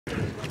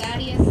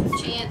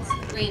Thaddeus Chance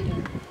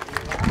Randall.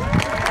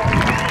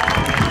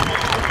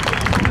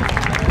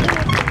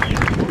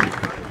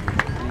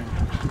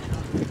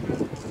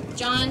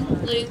 John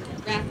Luke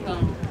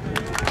Rathbone.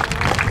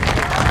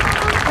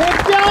 Good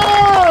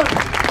job!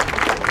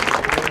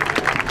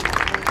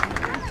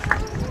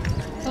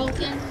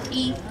 Colton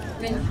Heath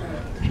Renfro.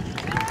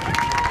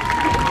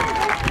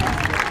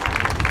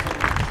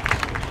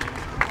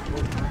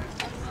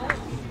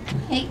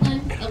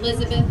 Caitlin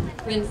Elizabeth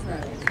Renfro.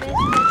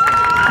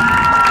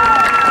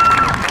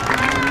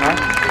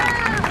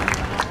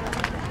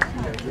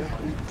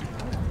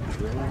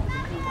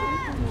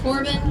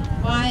 Corbin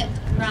Wyatt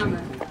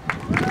Reimer.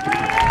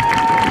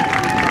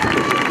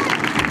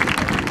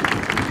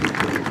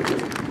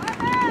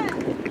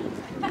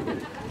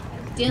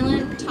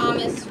 Dylan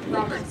Thomas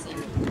Robertson.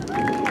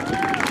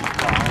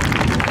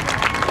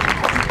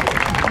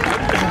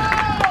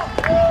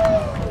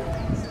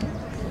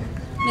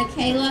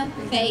 Michaela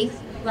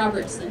Faith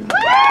Robertson.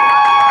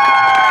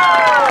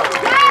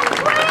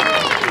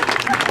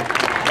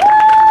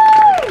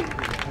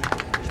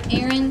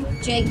 Aaron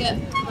Jacob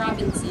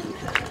Robinson.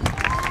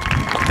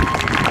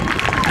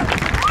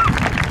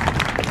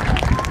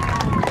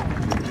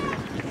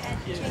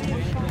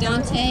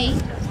 Dante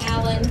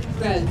Allen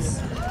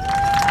Rose.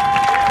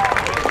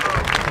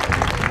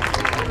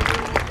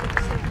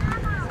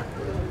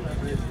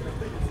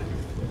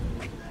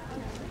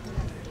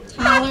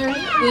 Tyler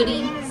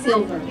Woody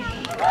Silver.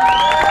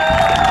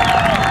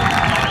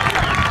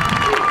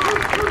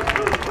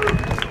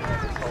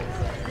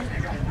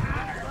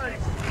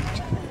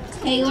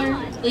 Taylor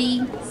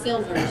Lee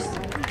Silvers.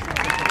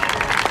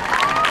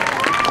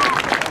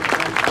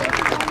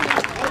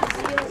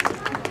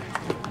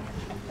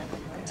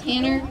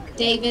 Tanner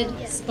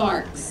David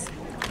Sparks.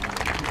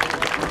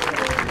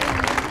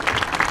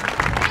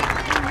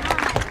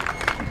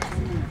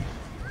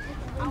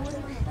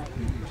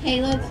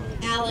 Caleb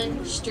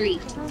Allen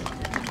Street.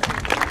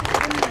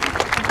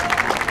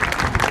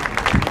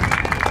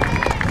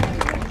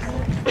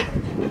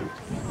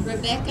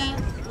 Rebecca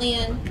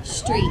Lynn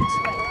Street.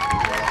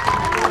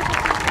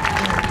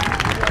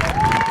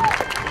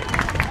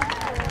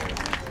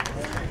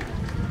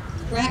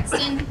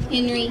 Braxton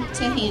Henry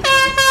Tahana.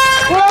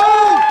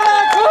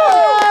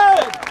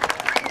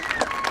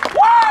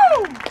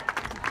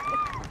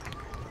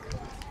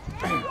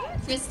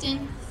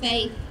 Kristen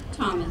Faith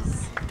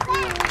Thomas.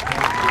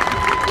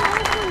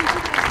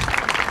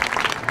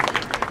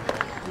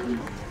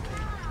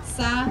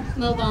 Cy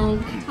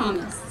Malone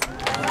Thomas.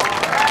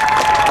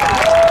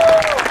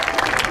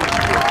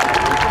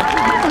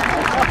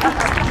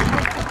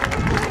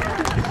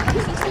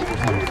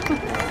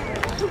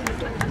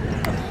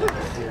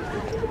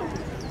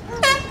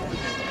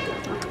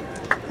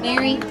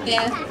 Mary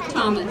Beth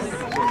Thomas.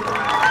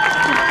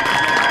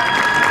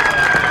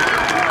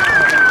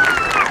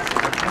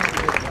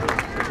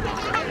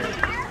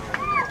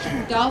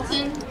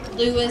 Dalton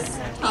Lewis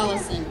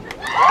Tollison.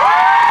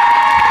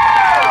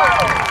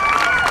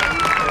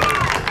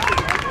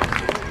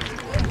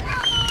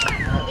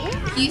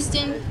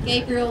 Houston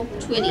Gabriel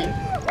Twitty.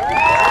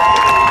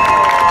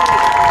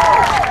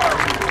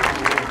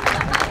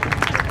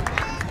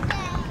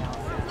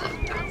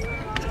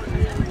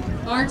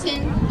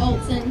 Martin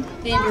Olson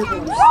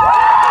Vanderhorst.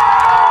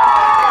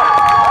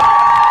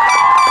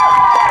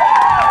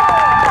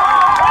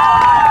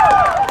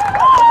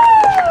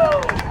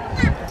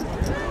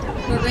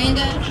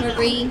 Miranda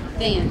Marie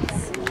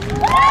Vance.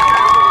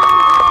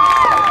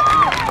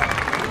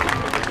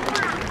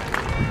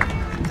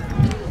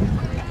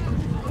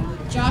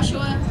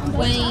 Joshua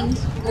Wayne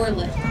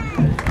Orlick.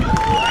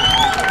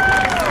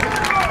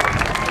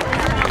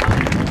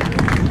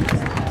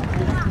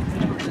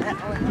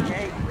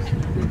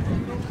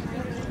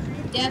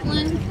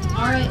 Devlin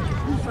Arik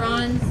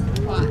Franz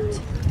Watt.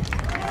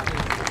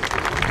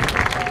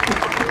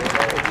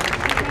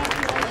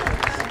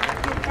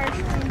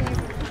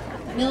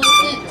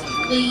 Millicent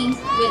Lee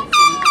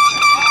Whitson.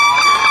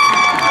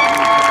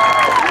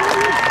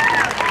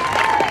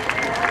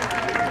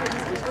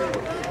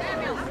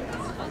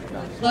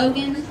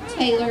 Logan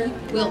Taylor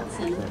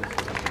Wilson.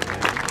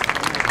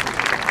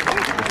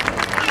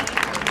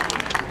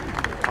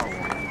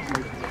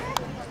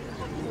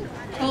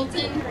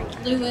 Colton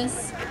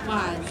Lewis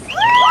Wise.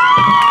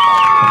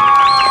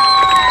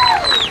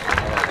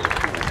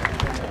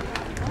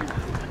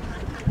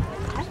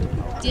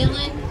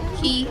 Dylan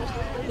Keith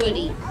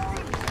Woody.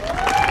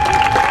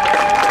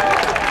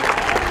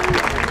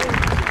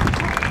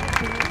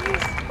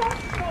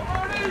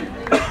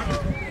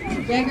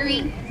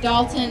 Gregory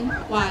Dalton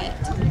Wyatt.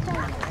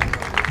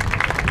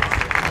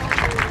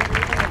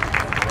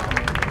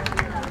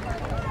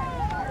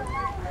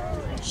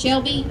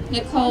 Shelby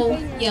Nicole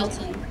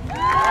Yelton.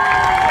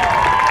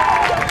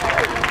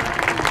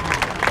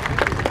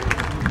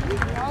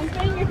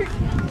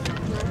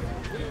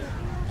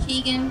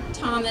 Keegan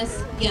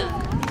Thomas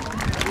Young.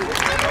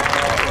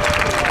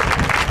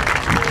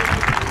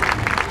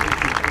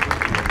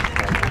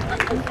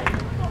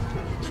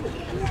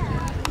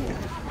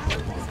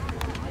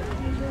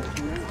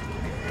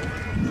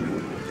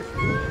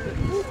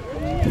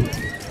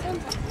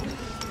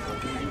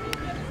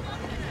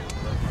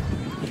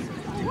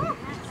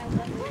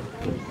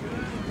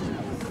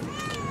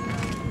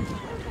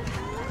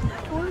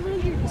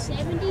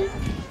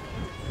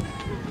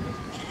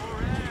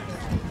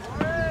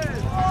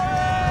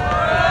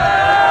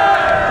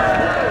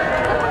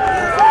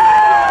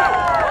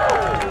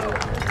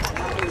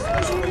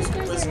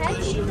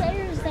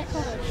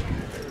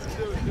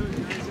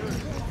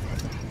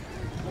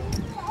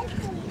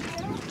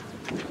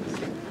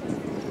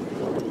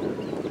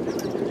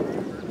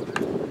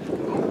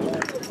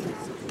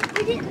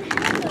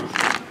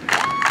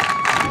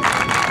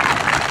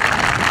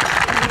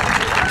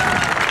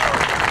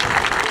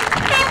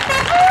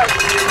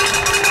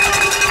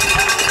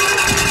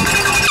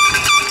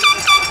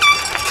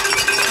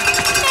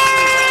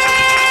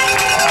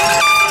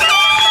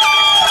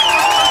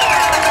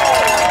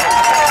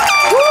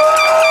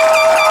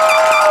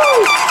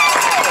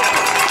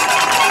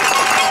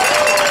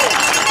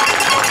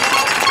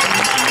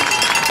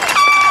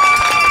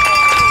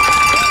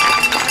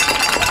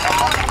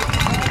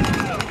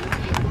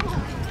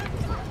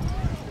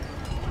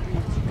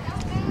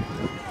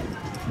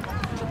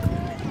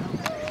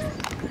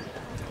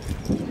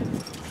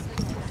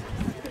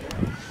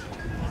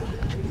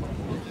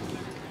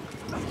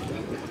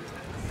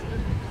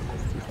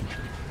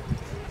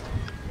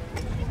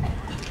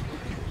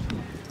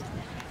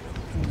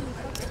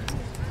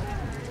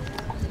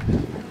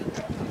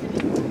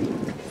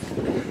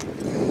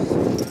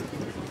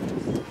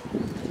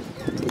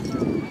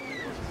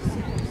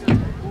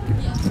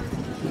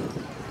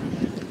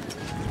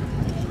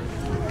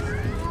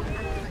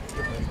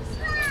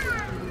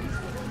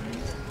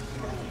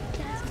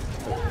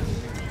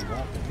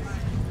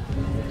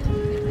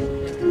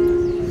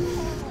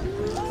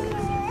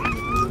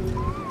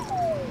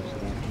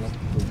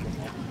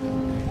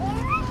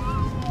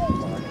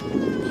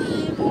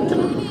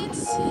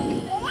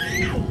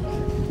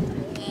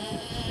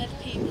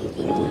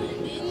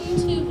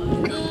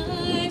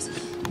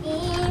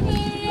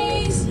 here.